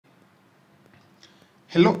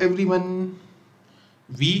Hello everyone,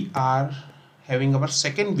 we are having our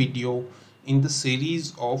second video in the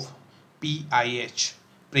series of PIH,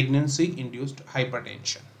 Pregnancy Induced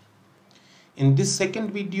Hypertension. In this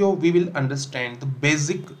second video, we will understand the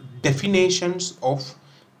basic definitions of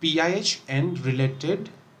PIH and related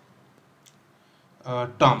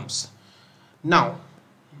terms. Now,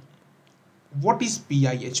 what is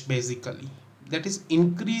PIH basically? That is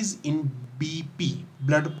increase in BP,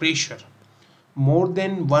 blood pressure, more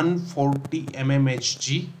than 140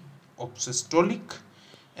 mmHg of systolic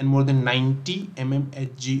and more than 90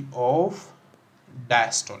 mmHg of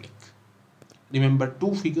diastolic. Remember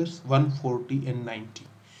two figures, 140 and 90,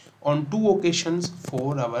 on two occasions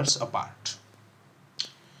 4 hours apart.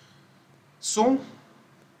 So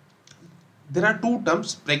there are two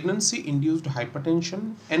terms, pregnancy induced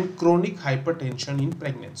hypertension and chronic hypertension in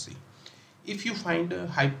pregnancy. If you find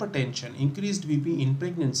hypertension, increased BP in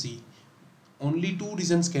pregnancy, only two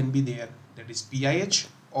reasons can be there, that is PIH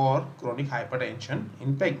or chronic hypertension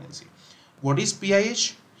in pregnancy. What is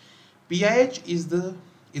PIH? PIH is the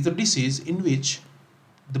disease in which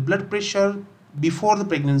the blood pressure before the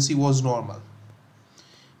pregnancy was normal,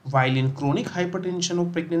 while in chronic hypertension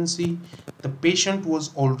of pregnancy the patient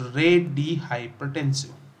was already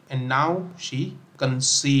hypertensive and now she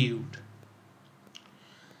conceived.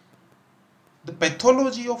 The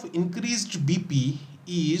pathology of increased BP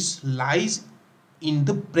lies in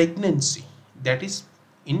the pregnancy, that is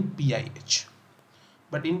in PIH.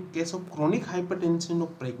 But in case of chronic hypertension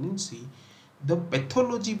of pregnancy, the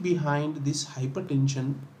pathology behind this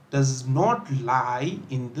hypertension does not lie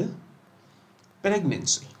in the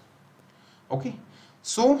pregnancy. Okay,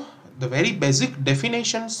 so the very basic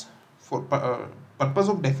definitions, for purpose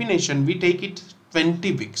of definition, we take it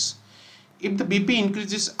 20 weeks. If the BP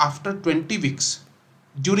increases after 20 weeks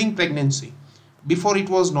during pregnancy, before it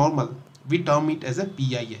was normal, we term it as a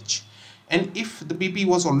PIH. And if the BP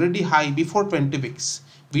was already high before 20 weeks,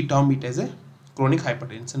 we term it as a chronic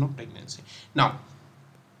hypertension of pregnancy. Now,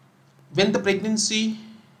 when the pregnancy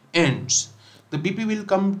ends, the BP will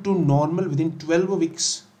come to normal within 12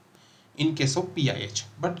 weeks in case of PIH.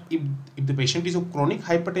 But if the patient is of chronic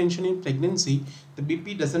hypertension in pregnancy, the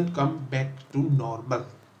BP doesn't come back to normal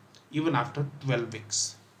even after 12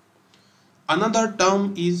 weeks. Another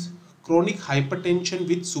term is chronic hypertension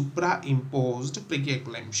with superimposed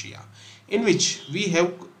preeclampsia, in which we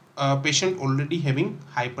have a patient already having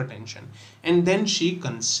hypertension and then she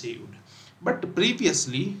conceived. But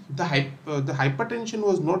previously the hypertension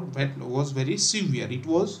was very severe, it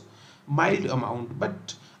was mild amount,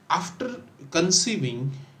 but after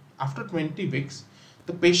conceiving, after 20 weeks,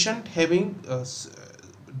 the patient having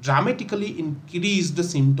dramatically increased the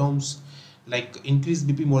symptoms like increased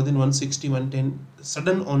BP more than 160, 110,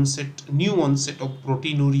 sudden onset, new onset of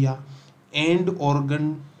proteinuria and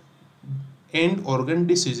organ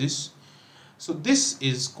diseases. So this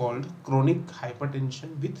is called chronic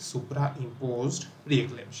hypertension with superimposed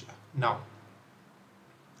preeclampsia. Now,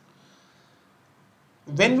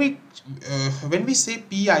 when we say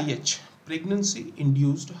PIH, pregnancy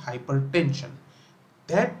induced hypertension,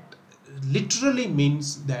 that literally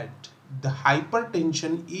means that the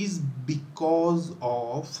hypertension is because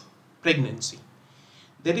of pregnancy.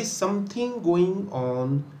 There is something going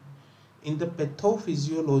on in the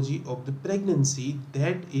pathophysiology of the pregnancy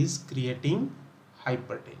that is creating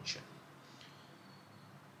hypertension.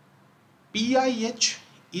 PIH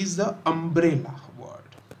is the umbrella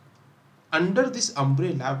word. Under this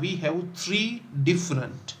umbrella, we have three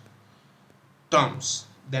different terms,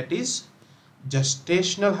 that is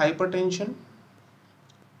gestational hypertension,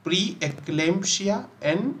 preeclampsia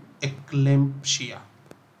and eclampsia.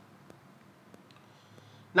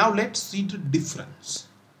 Now let's see the difference.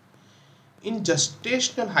 In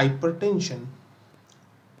gestational hypertension,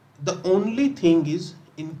 the only thing is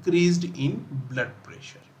increased in blood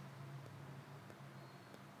pressure.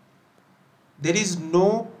 There is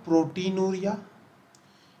no proteinuria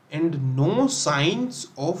and no signs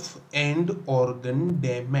of end organ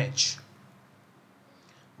damage.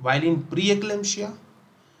 While in preeclampsia,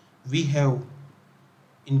 we have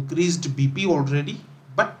increased BP already,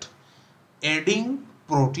 but adding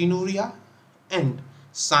proteinuria and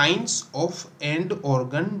signs of end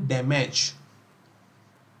organ damage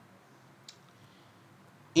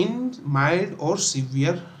in mild or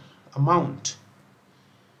severe amount.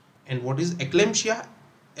 And what is eclampsia?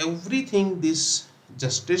 Everything this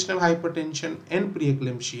gestational hypertension and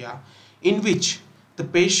preeclampsia in which the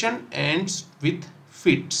patient ends with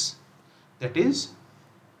fits, that is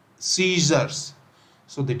seizures,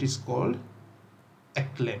 so that is called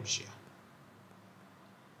eclampsia.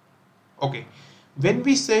 Okay, When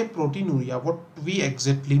we say proteinuria, what we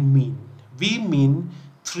exactly mean? We mean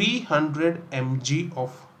 300 mg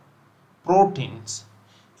of proteins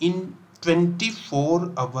in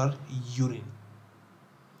 24-hour urine,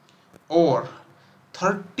 or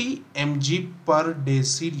 30 mg per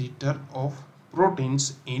deciliter of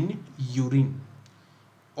proteins in urine,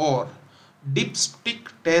 or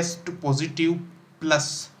dipstick test positive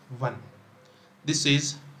 +1. This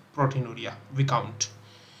is proteinuria we count.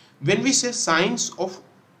 When we say signs of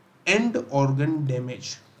end organ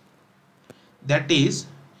damage, that is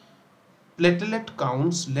platelet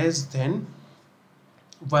counts less than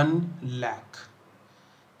 1 lakh,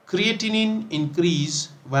 creatinine increase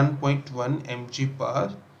 1.1 mg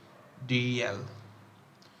per dl,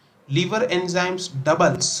 liver enzymes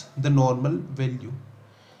doubles the normal value,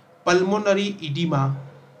 pulmonary edema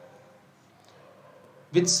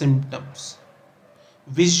with symptoms,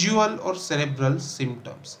 visual or cerebral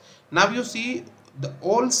symptoms. Now you see the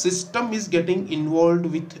whole system is getting involved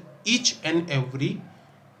with each and every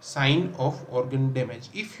sign of organ damage.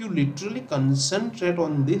 If you literally concentrate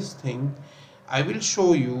on this thing, I will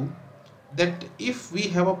show you that if we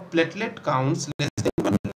have a platelet counts less than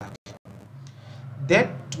 1 lakh,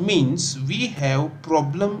 that means we have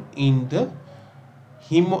problem in the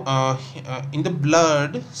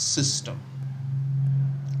blood system,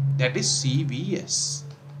 that is CVS,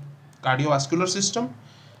 cardiovascular system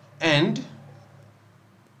and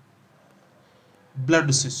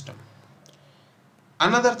blood system.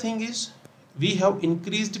 Another thing is we have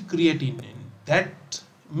increased creatinine, that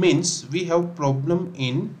means we have problem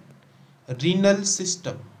in renal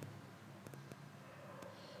system.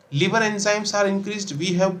 Liver enzymes are increased,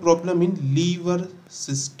 we have problem in liver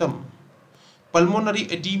system. Pulmonary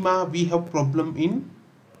edema, we have problem in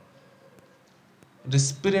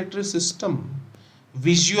respiratory system.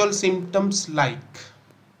 Visual symptoms like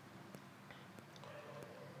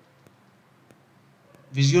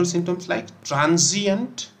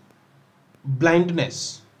transient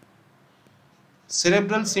blindness,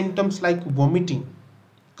 cerebral symptoms like vomiting,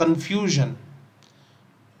 confusion.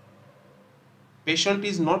 Patient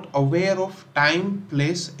is not aware of time,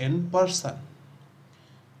 place and person.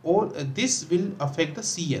 All this will affect the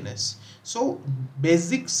CNS. So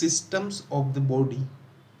basic systems of the body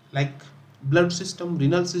like blood system,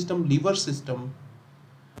 renal system, liver system,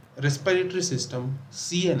 respiratory system,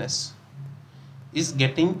 CNS is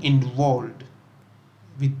getting involved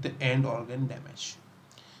with the end organ damage.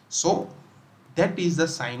 So that is the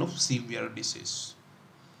sign of severe disease.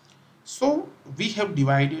 So we have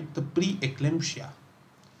divided the preeclampsia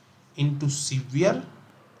into severe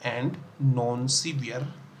and non-severe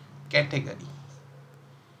category.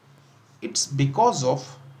 It's because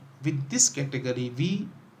of with this category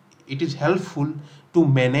it is helpful to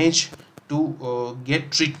manage to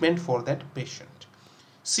get treatment for that patient.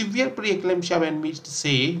 Severe preeclampsia, when we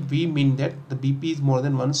say, we mean that the BP is more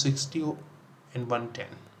than 160 and 110.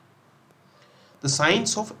 The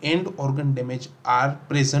signs of end organ damage are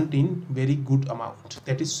present in very good amount,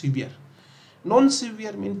 that is severe.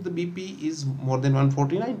 Non-severe means the BP is more than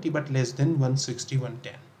 140/90 but less than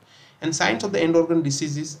 160/110, and signs of the end organ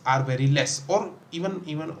diseases are very less or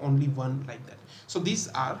even only one like that. So these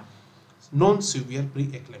are non-severe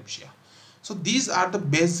preeclampsia. So these are the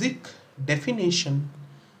basic definition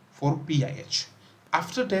for PIH.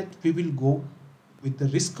 After that we will go with the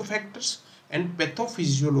risk factors and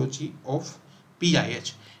pathophysiology of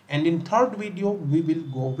PIH, and in third video we will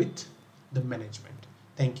go with the management.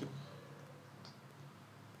 Thank you.